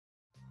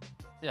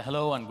Yeah,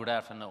 hello and good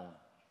afternoon.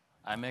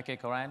 I'm A.K.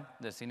 Karan,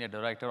 the Senior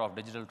Director of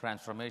Digital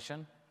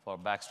Transformation for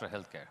Baxter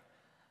Healthcare.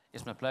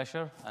 It's my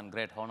pleasure and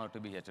great honor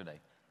to be here today.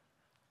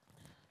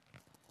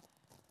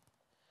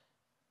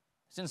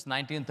 Since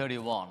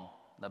 1931,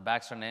 the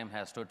Baxter name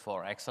has stood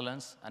for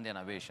excellence and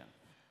innovation.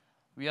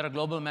 We are a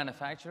global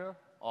manufacturer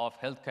of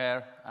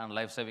healthcare and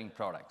life-saving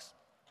products.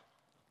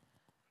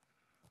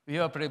 We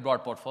have a pretty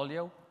broad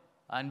portfolio,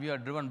 and we are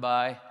driven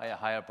by a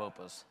higher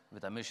purpose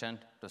with a mission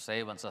to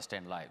save and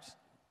sustain lives.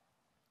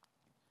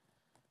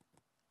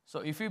 So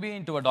if you've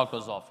been to a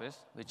doctor's office,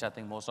 which I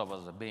think most of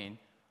us have been,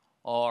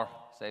 or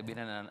say been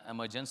in an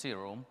emergency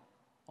room,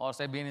 or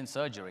say been in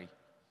surgery,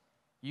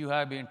 you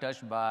have been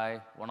touched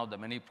by one of the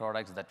many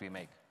products that we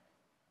make.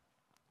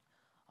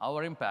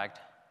 Our impact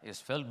is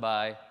felt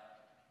by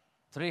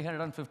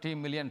 350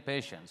 million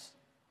patients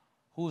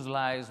whose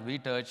lives we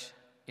touch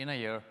in a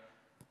year,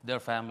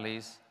 their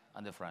families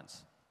and their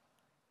friends.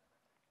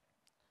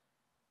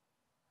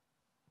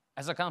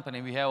 As a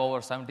company, we have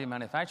over 70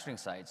 manufacturing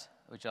sites,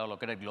 which are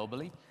located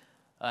globally,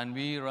 and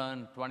we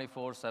run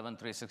 24/7,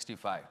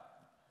 365.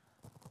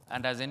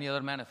 And as any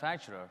other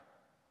manufacturer,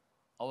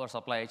 our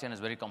supply chain is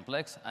very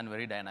complex and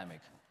very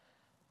dynamic.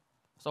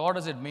 So what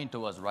does it mean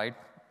to us, right?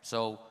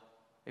 So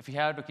if we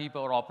have to keep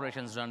our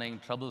operations running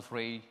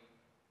trouble-free,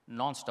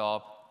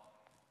 non-stop,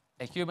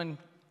 equipment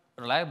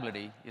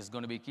reliability is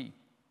going to be key.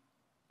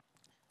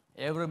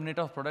 Every minute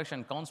of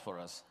production counts for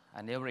us,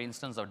 and every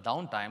instance of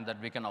downtime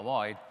that we can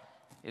avoid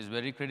is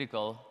very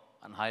critical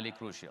and highly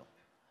crucial.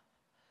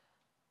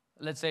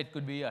 Let's say it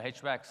could be a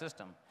HVAC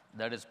system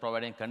that is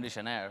providing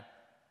conditioned air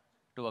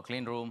to a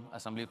clean room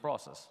assembly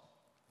process.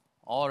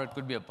 Or it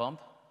could be a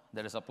pump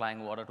that is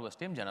supplying water to a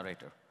steam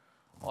generator.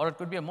 Or it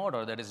could be a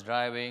motor that is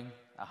driving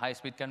a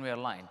high-speed conveyor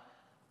line.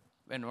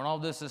 When one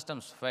of these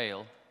systems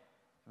fail,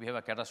 we have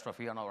a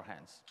catastrophe on our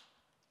hands.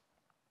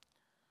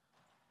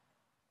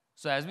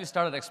 So as we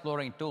started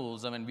exploring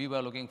tools, we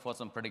were looking for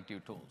some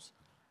predictive tools.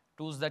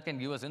 Tools that can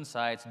give us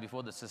insights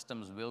before the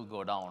systems will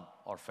go down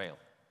or fail,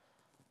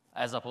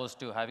 as opposed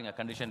to having a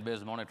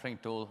condition-based monitoring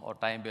tool or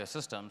time-based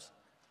systems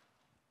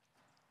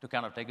to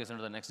kind of take us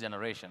into the next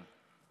generation.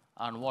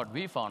 And what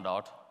we found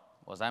out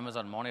was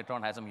Amazon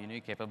Monitron has some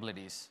unique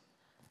capabilities.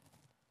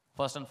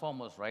 First and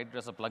foremost, right,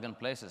 there's a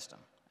plug-and-play system.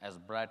 As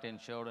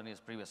Bratin showed in his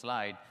previous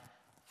slide,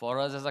 for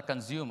us as a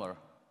consumer,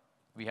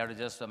 we have to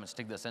just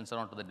stick the sensor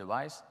onto the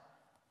device.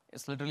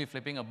 It's literally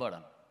flipping a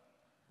button.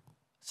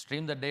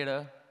 Stream the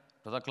data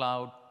to the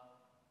cloud.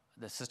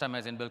 The system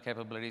has inbuilt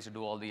capabilities to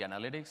do all the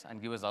analytics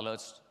and give us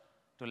alerts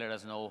to let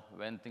us know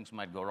when things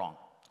might go wrong.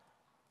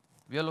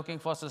 We are looking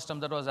for a system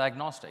that was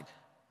agnostic,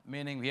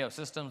 meaning we have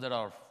systems that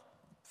are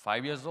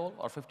 5 years old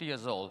or 50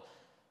 years old,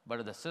 but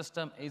if the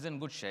system is in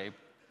good shape,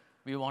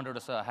 we wanted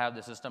to have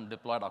the system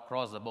deployed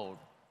across the board.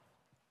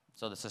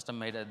 So the system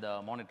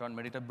the Monitron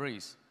made it a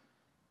breeze.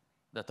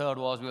 The third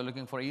was we were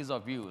looking for ease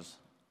of use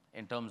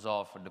in terms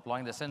of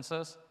deploying the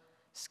sensors,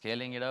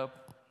 scaling it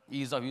up,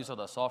 ease of use of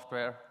the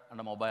software and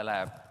the mobile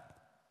app.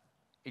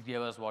 It gave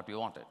us what we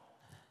wanted.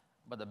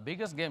 But the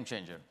biggest game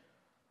changer,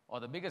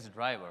 or the biggest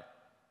driver,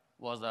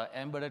 was the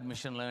embedded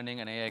machine learning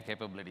and AI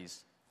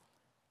capabilities.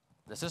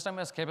 The system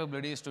has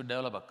capabilities to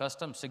develop a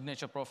custom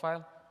signature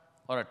profile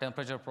or a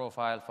temperature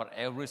profile for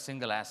every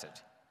single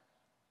asset.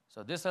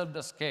 So this helped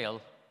us scale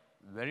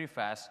very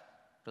fast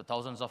to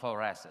thousands of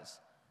our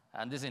assets.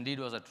 And this indeed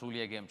was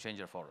truly a game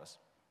changer for us.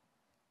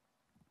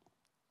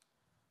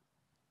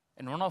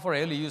 In one of our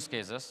early use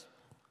cases,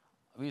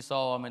 we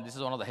saw, this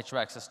is one of the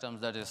HVAC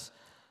systems that is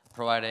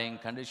providing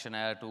conditioned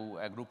air to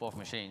a group of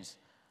machines.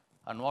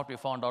 And what we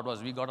found out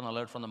was we got an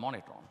alert from the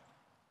Monitron.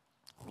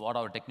 What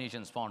our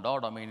technicians found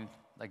out,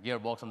 the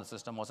gearbox on the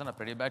system was in a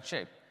pretty bad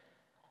shape.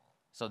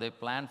 So they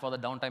planned for the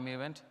downtime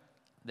event.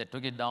 They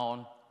took it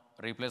down,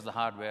 replaced the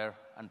hardware,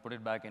 and put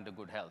it back into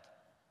good health.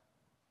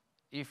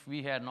 If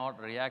we had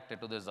not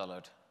reacted to this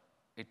alert,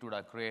 it would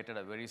have created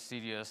a very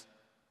serious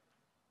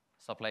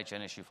supply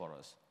chain issue for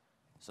us.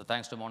 So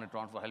thanks to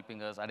Monitron for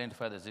helping us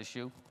identify this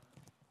issue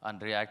and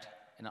react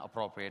in an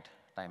appropriate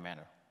time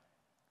manner.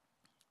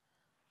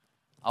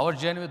 Our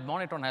journey with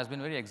Monitron has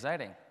been very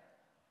exciting.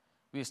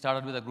 We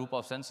started with a group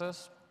of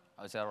sensors.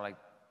 I would say like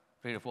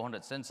 300 to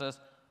 400 sensors.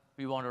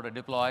 We wanted to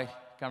deploy,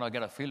 kind of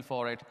get a feel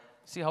for it,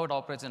 see how it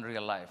operates in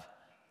real life.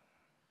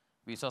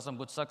 We saw some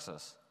good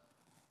success.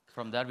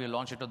 From there, we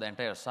launched it to the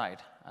entire site.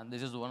 And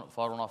this is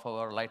for one of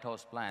our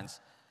lighthouse plants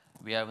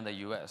we have in the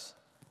US.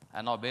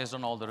 And now, based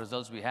on all the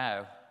results we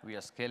have, we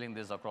are scaling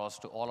this across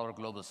to all our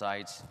global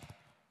sites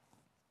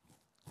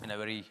in a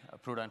very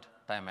prudent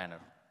time manner.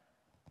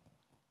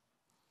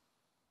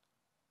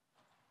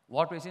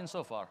 What we've seen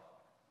so far,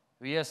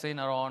 we have seen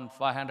around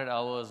 500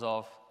 hours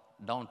of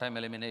downtime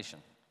elimination.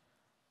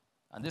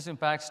 And this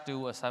impacts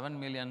to 7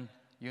 million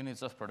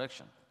units of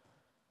production.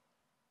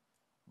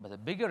 But the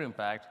bigger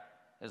impact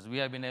is we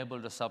have been able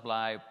to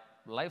supply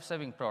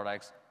life-saving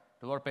products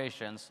to our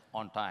patients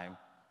on time,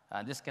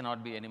 and this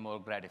cannot be any more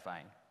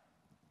gratifying.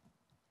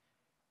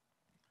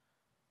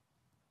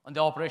 On the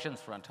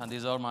operations front, and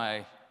these are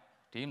my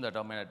team that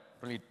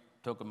really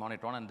took a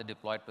Monitron and they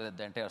deployed with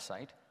the entire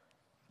site.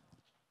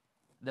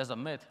 There's a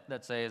myth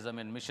that says,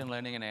 machine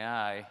learning and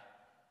AI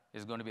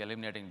is going to be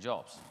eliminating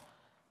jobs.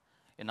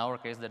 In our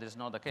case, that is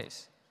not the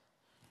case.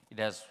 It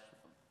has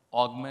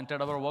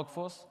augmented our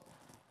workforce.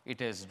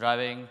 It is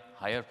driving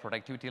higher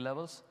productivity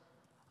levels.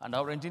 And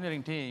our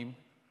engineering team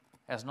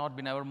has not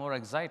been ever more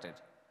excited.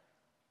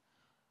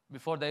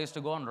 Before, they used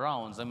to go on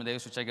rounds. They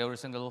used to check every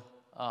single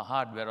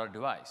hardware or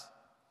device.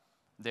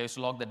 They used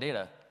to log the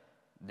data.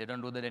 They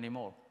don't do that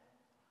anymore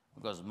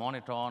because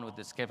Monitron, with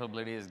its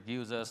capabilities,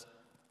 gives us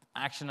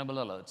actionable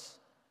alerts,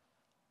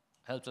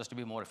 helps us to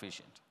be more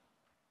efficient.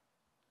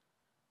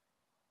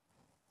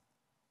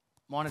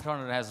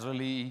 Monitron has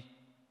really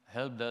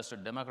helped us to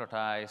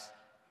democratize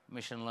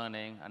machine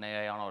learning and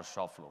AI on our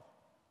shop floor.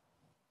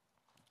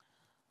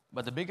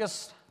 But the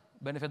biggest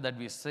benefit that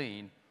we've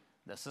seen,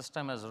 the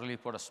system has really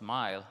put a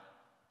smile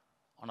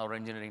on our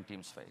engineering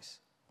team's face.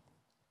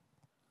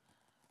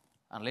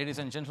 And ladies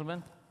and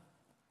gentlemen,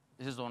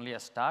 this is only a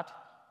start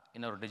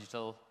in our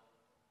digital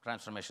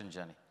transformation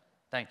journey.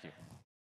 Thank you.